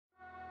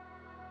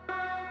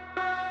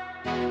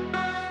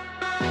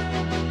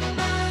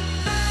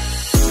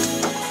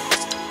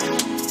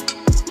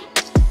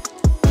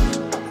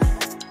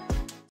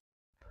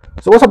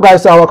So what's up,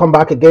 guys? Welcome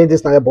back again.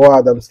 This is your boy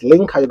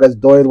Adamslink. How you guys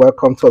doing?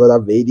 Welcome to another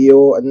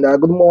video. And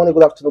good morning,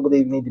 good afternoon, good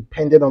evening,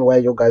 depending on where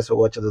you guys are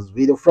watching this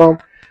video from.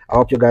 I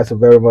hope you guys are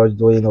very much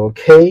doing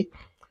okay.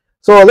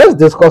 So let's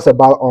discuss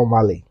about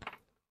Omahlay.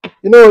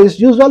 You know, it's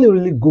usually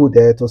really good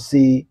to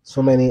see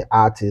so many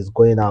artists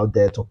going out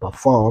there to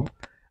perform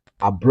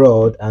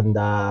abroad, and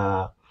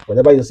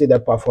whenever you see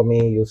them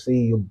performing, you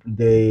see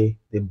they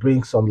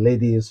bring some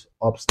ladies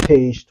up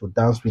stage to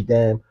dance with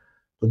them,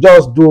 to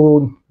just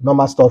do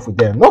normal stuff with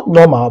them. Not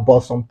normal, but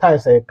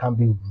sometimes it can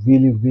be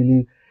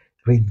really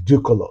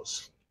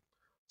ridiculous.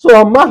 So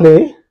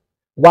Omahlay,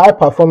 while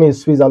performing in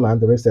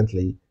Switzerland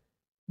recently,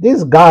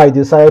 this guy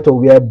decided to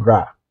wear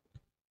bra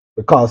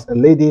because a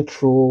lady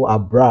threw a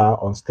bra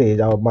on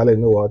stage. And Omahlay, you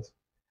know what?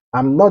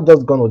 I'm not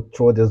just going to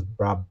throw this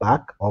bra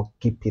back or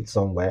keep it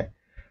somewhere.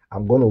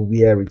 I'm going to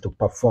wear it to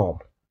perform.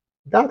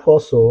 That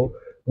also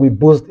will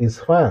boost his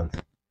fans.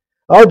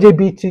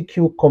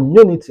 LGBTQ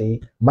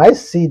community might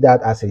see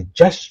that as a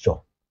gesture,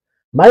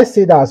 might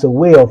see that as a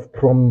way of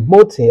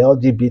promoting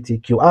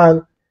LGBTQ,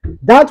 and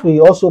that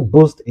will also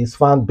boost his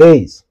fan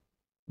base.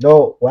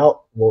 No,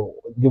 well,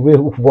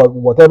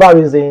 whatever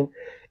reason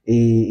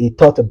he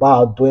thought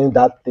about doing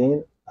that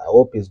thing, I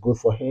hope it's good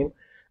for him.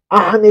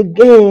 And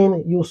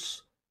again,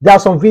 there are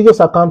some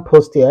videos I can't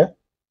post here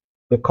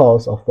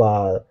because of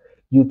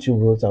YouTube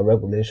rules and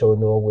regulation. You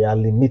know, we are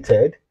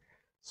limited.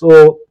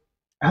 So,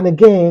 and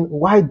again,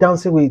 why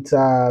dancing with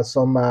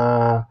some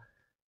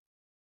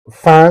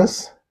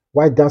fans?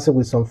 Why dancing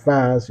with some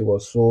fans? It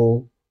was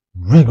so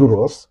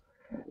rigorous.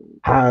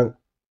 And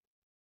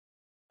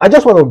I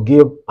just want to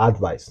give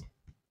advice.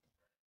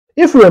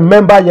 If you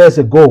remember years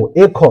ago,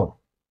 Akon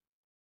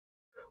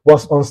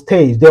was on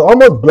stage. They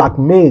almost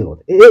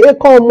blackmailed.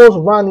 Akon almost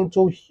ran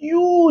into a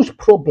huge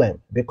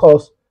problem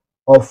because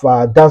of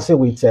dancing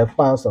with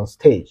fans on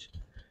stage.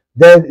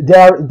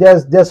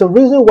 There's a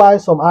reason why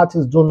some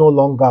artists do no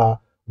longer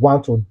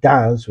want to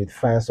dance with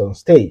fans on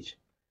stage,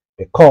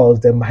 because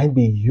they might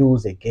be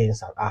used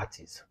against an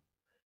artist.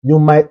 You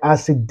might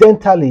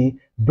accidentally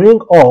bring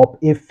up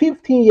a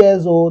 15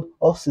 years old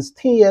or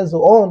 16 years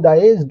old or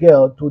underage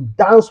girl to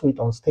dance with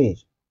on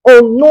stage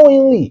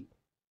unknowingly,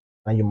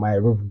 and you might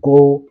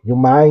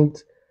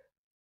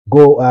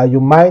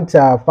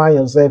find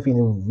yourself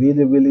in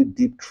really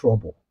deep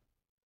trouble.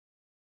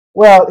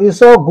 Well,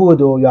 it's all good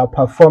though. You are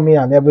performing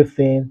and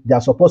everything. They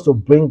are supposed to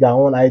bring their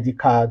own ID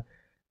card,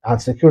 and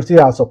security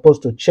is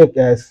supposed to check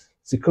them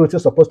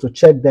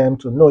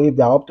to know if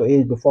they are up to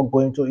age before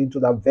going into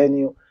that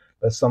venue.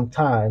 But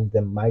sometimes they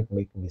might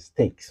make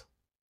mistakes,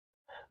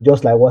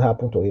 just like what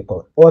happened to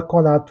Akon.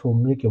 Akon had to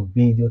make a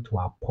video to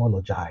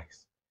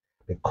apologize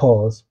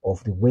because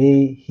of the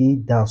way he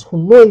danced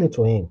unknowingly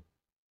to him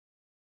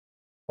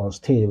on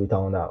stage with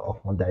an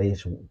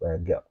underage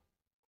girl.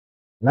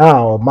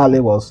 Now Omahlay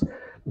was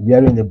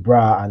wearing a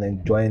bra and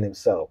enjoying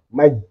himself.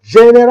 My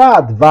general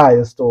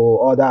advice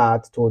to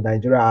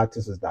Nigerian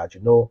artists is that,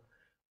 you know,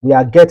 we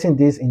are getting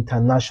this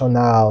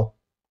international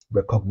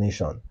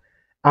recognition,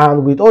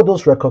 and with all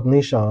those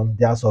recognition,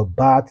 there are some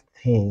bad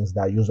things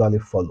that usually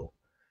follow.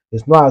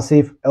 It's not as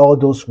if all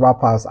those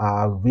rappers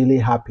are really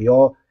happy,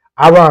 or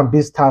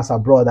R&B stars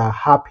abroad are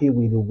happy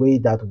with the way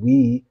that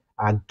we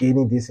are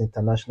gaining this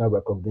international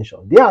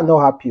recognition. They are not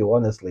happy,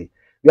 honestly.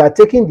 We are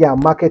taking their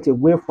market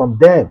away from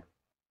them.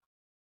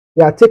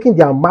 They are taking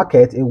their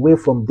market away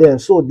from them,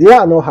 so they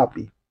are not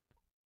happy.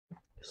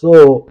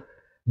 So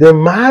they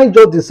might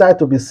just decide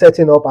to be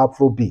setting up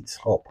Afrobeat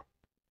up.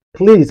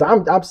 Please,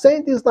 I'm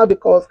saying this now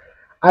because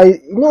I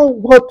know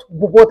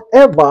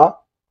whatever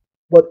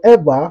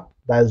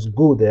that is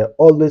good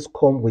always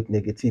come with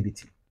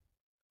negativity,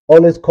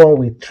 always come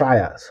with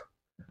trials.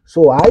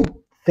 So I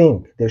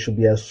think they should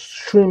be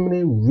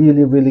extremely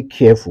really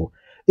careful.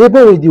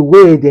 Even with the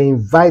way they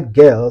invite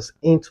girls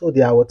into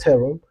their hotel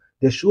room,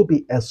 they should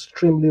be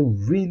extremely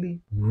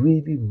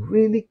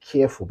really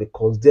careful,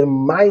 because they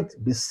might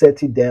be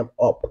setting them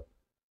up.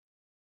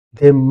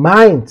 They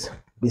might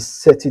be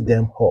setting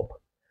them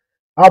up.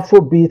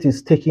 Afrobeat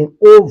is taking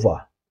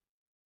over,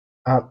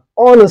 and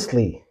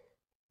honestly,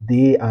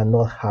 they are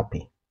not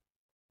happy.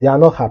 They are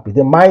not happy.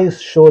 They might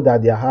show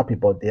that they are happy,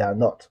 but they are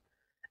not.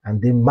 And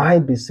they might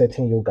be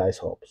setting you guys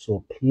up.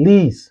 So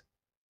please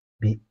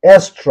be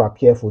extra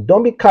careful.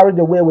 Don't be carried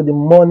away with the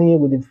money,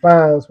 with the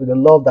fans, with the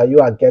love that you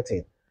are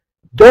getting.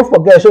 Don't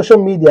forget,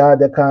 social media,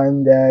 they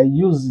can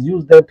use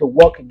them to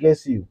work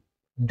against you,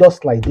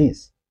 just like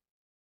this.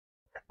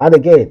 And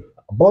again,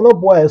 Burna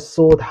Boy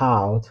sold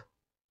out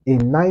a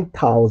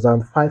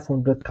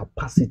 9,500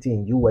 capacity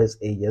in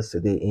USA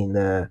yesterday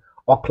in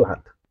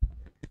Auckland.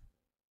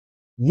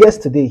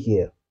 Yesterday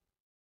here.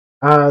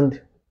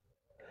 And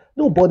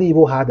nobody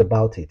even heard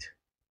about it.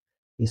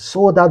 He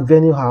sold that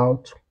venue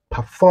out,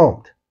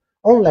 performed,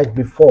 unlike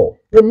before.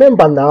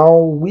 Remember now,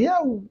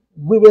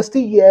 we were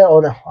still here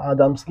on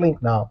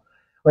Adamslink now.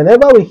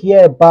 Whenever we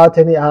hear about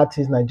any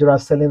artist Nigeria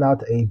selling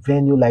out a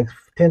venue like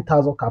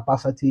 10,000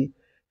 capacity,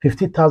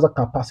 50,000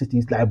 capacity,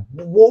 it's like,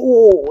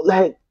 whoa,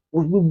 like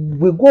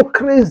we go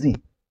crazy.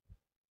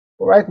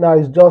 But right now,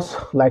 it's just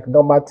like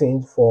normal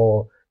thing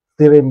for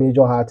three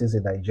major artists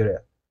in Nigeria.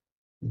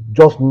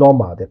 Just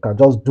normal. They can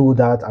just do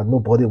that and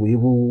nobody will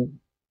even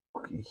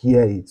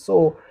hear it.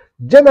 So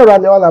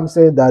generally, all I'm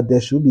saying that they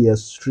should be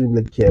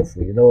extremely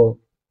careful.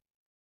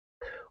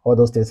 All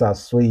those things are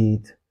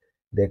sweet.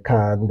 They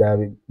can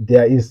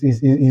there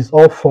is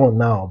all fun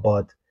now,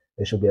 but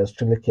they should be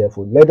extremely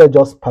careful. Let them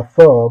just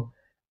perform,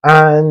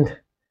 and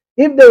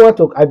if they want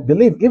to, I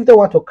believe if they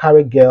want to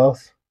carry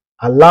girls,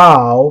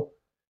 allow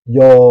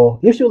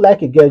if you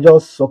like a girl,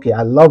 just okay,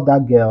 I love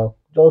that girl.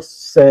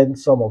 Just send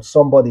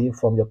somebody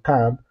from your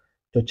camp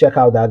to check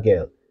out that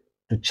girl,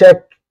 to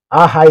check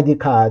our ID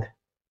card,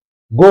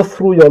 go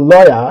through your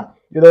lawyer.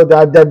 There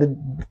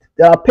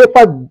are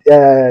paper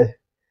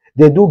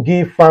they do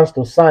give fans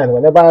to sign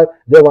whenever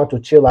they want to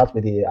chill out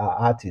with the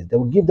artist. They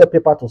will give the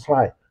paper to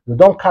sign. You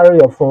don't carry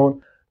your phone.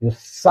 You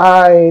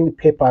sign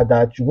paper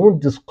that you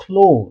won't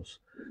disclose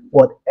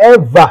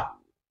whatever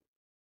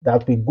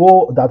that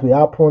will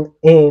happen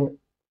in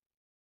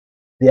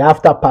the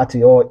after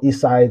party or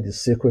inside the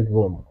secret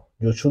room.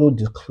 You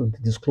shouldn't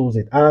disclose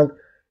it. And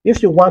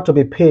if you want to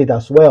be paid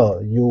as well,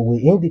 you will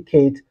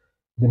indicate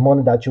the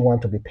money that you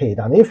want to be paid.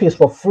 And if it's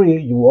for free,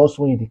 you will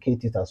also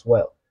indicate it as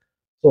well.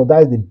 So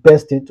that is the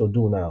best thing to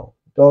do now.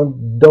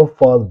 Don't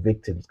fall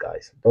victims,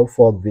 guys. Don't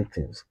fall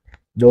victims.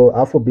 Though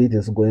Afrobeat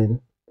is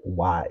going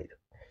wide.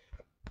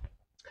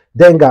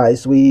 Then,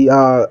 guys, we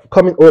are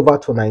coming over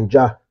to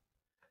Nigeria.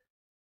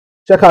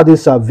 Check out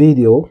this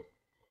video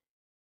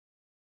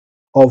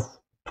of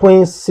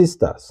twin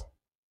sisters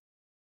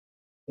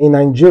in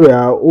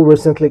Nigeria who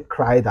recently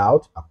cried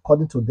out.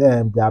 According to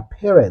them, their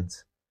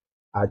parents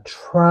are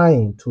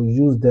trying to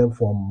use them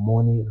for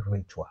money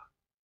ritual.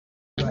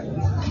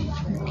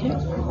 Okay.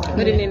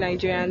 Good evening,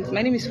 Nigerians.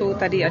 My name is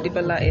Fowotade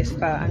Adebola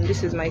Esther, and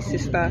this is my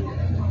sister,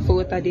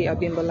 Fowotade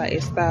Abimbola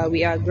Esther.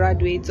 We are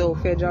graduates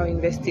of Federal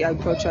University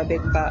Agriculture,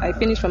 Bekta. I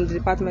finished from the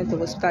Department of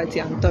Hospitality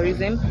and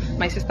Tourism.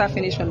 My sister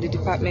finished from the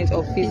Department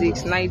of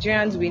Physics.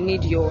 Nigerians, we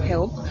need your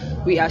help.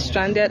 We are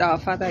stranded. Our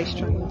father is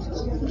trying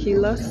to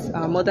kill us.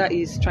 Our mother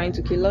is trying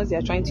to kill us. They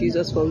are trying to use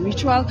us for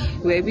ritual.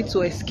 We're able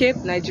to escape.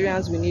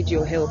 Nigerians, we need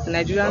your help.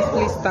 Nigerians,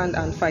 please stand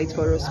and fight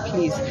for us,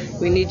 please.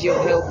 We need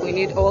your help. We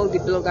need all the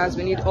bloggers.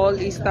 We need all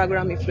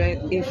Instagram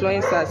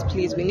influencers.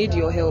 Please, we need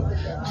your help.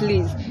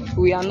 Please,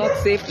 we are not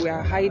safe. We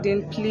are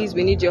hiding. Please,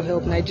 we need your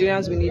help.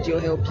 Nigerians, we need your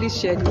help. Please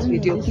share this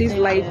video. Please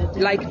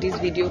like this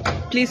video.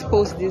 Please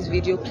post this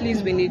video.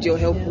 Please, we need your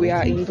help. We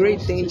are in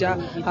great danger.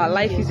 Our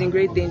life is in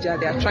great danger.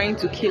 They are trying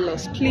to kill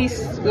us.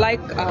 Please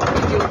like our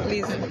video.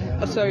 Please,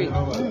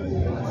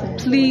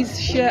 please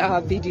share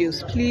our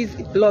videos. Please,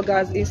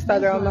 bloggers,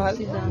 Instagrammers,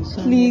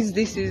 please,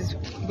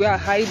 we are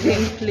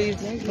hiding. Please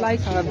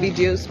like our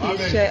videos.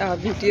 Please share our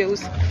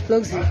videos.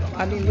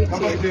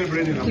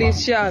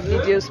 Please share our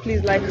videos.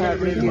 Please like our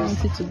videos.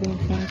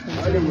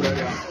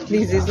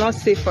 Please, it's not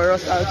safe for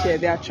us out here.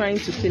 They are trying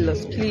to kill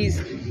us. Please,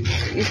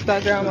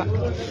 Instagram,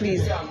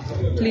 please.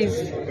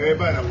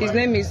 His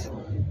name is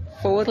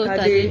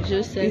Fowotade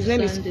Joseph. His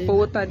name is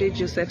Fowotade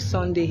Joseph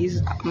Sunday.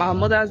 My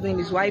mother's name,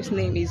 his wife's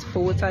name is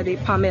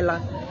Fowotade Pamela.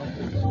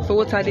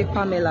 Fowotade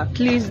Pamela.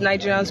 Please,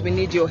 Nigerians, we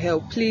need your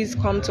help. Please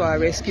come to our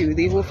rescue.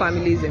 The whole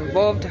family is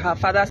involved. Her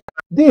father.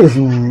 This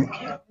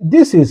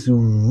is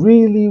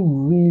really,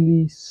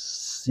 really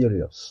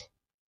serious.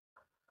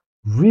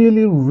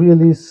 Really,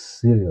 really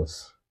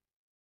serious.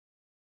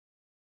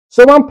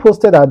 Someone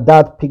posted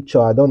that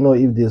picture. I don't know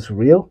if this is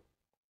real.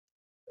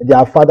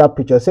 Their father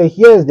picture. Say,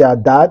 here's their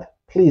dad.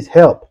 Please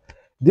help.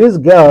 These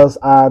girls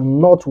are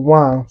not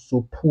ones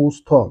to pull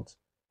stunts.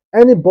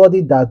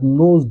 Anybody that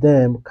knows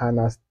them can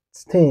attest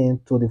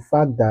to the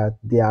fact that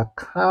they are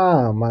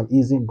calm and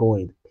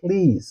easygoing.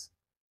 Please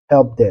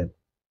help them.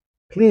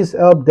 Please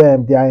help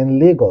them. They are in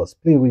Lagos.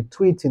 Please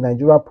retweet in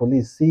Nigeria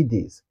police. See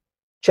this.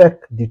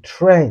 Check the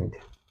trend.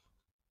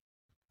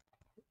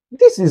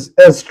 This is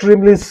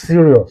extremely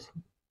serious.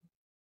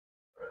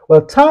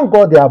 Well, thank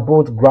God they are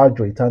both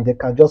graduates and they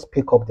can just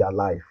pick up their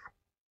life.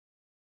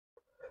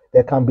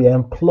 They can be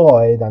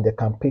employed and they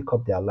can pick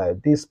up their life.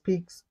 They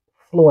speak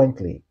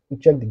fluently. You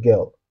check the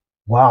girl.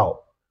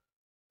 Wow.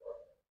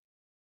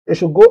 They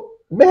should go.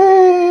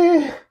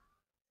 Man,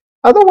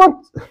 I don't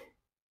want.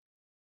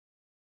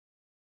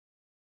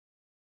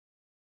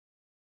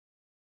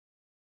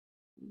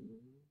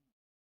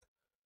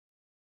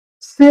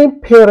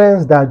 Same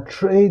parents that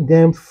train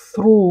them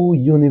through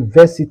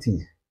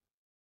university.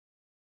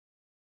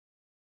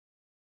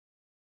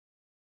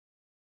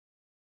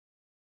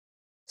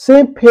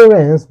 Same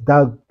parents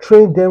that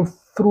train them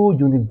through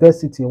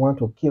university want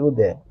to kill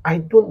them.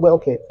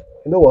 Okay,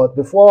 you know what?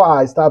 Before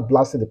I start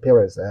blasting the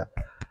parents,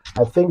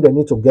 I think they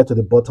need to get to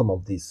the bottom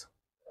of this.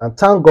 And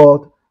thank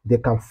God they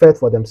can fend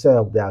for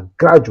themselves. They are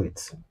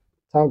graduates.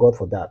 Thank God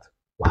for that.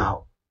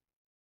 Wow.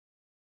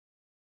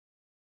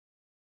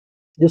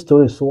 This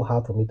story is so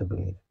hard for me to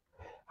believe.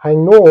 I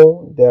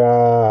know there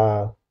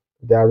are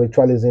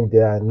ritualism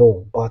there, I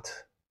know, but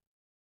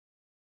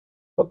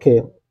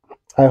okay,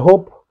 I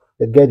hope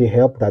they get the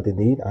help that they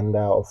need, and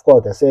of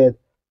course, I said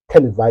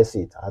televise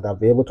it, and I'll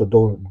be able to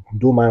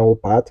do my own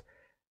part.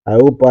 I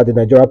hope the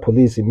Nigeria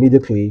police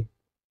immediately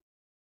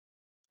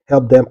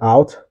help them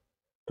out,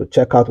 to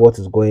check out what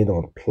is going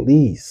on,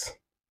 please.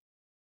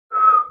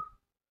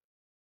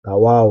 Now,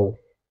 wow,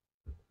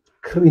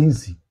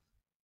 crazy.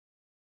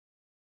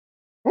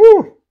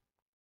 Mm.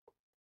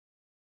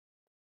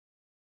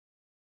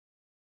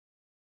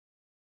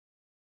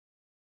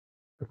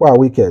 People are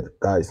wicked,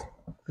 guys.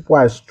 People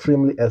are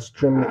extremely,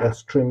 extremely,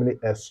 extremely,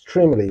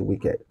 extremely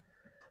wicked.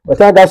 But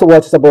thank you guys for watching.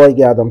 It's your boy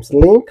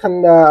Adamslink,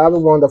 and have a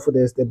wonderful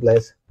day. Stay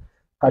blessed.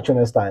 Catch you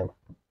next time.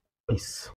 Peace.